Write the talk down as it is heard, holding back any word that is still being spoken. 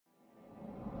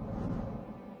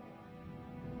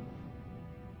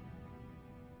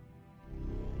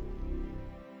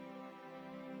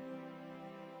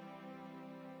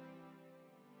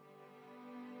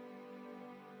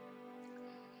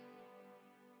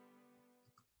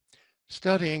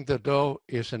Studying the Do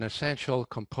is an essential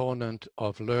component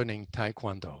of learning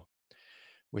Taekwondo.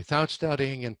 Without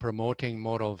studying and promoting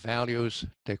moral values,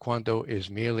 Taekwondo is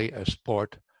merely a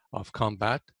sport of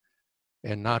combat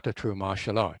and not a true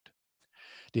martial art.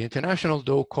 The International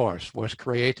Do course was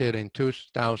created in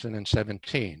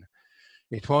 2017.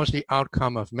 It was the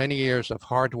outcome of many years of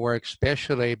hard work,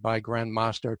 especially by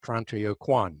Grandmaster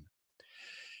Taekwon.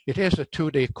 It is a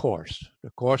two-day course. The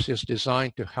course is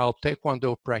designed to help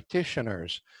Taekwondo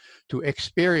practitioners to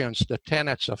experience the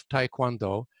tenets of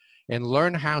Taekwondo and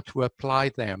learn how to apply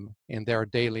them in their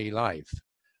daily life.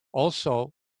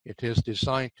 Also, it is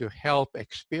designed to help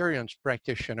experienced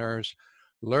practitioners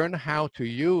learn how to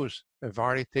use a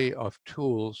variety of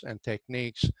tools and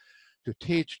techniques to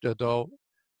teach the Do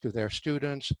to their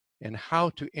students and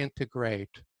how to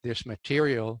integrate this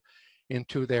material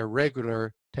into their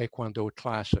regular Taekwondo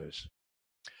classes.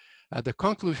 At the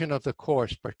conclusion of the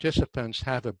course, participants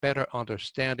have a better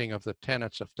understanding of the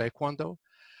tenets of Taekwondo,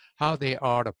 how they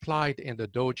are applied in the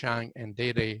dojang and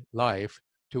daily life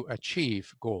to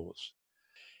achieve goals.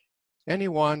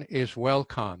 Anyone is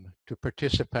welcome to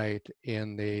participate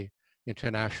in the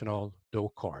International Do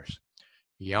course.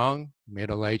 Young,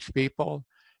 middle-aged people,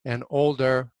 and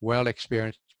older,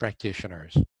 well-experienced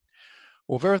practitioners.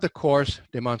 Over the course,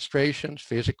 demonstrations,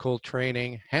 physical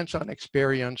training, hands-on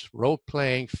experience,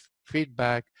 role-playing,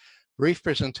 feedback, brief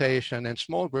presentation, and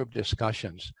small group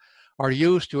discussions are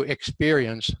used to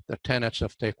experience the tenets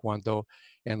of Taekwondo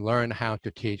and learn how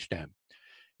to teach them.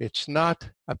 It's not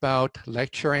about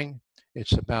lecturing,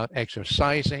 it's about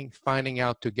exercising, finding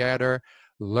out together,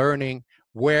 learning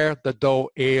where the Do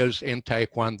is in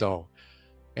Taekwondo,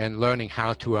 and learning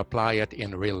how to apply it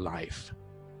in real life.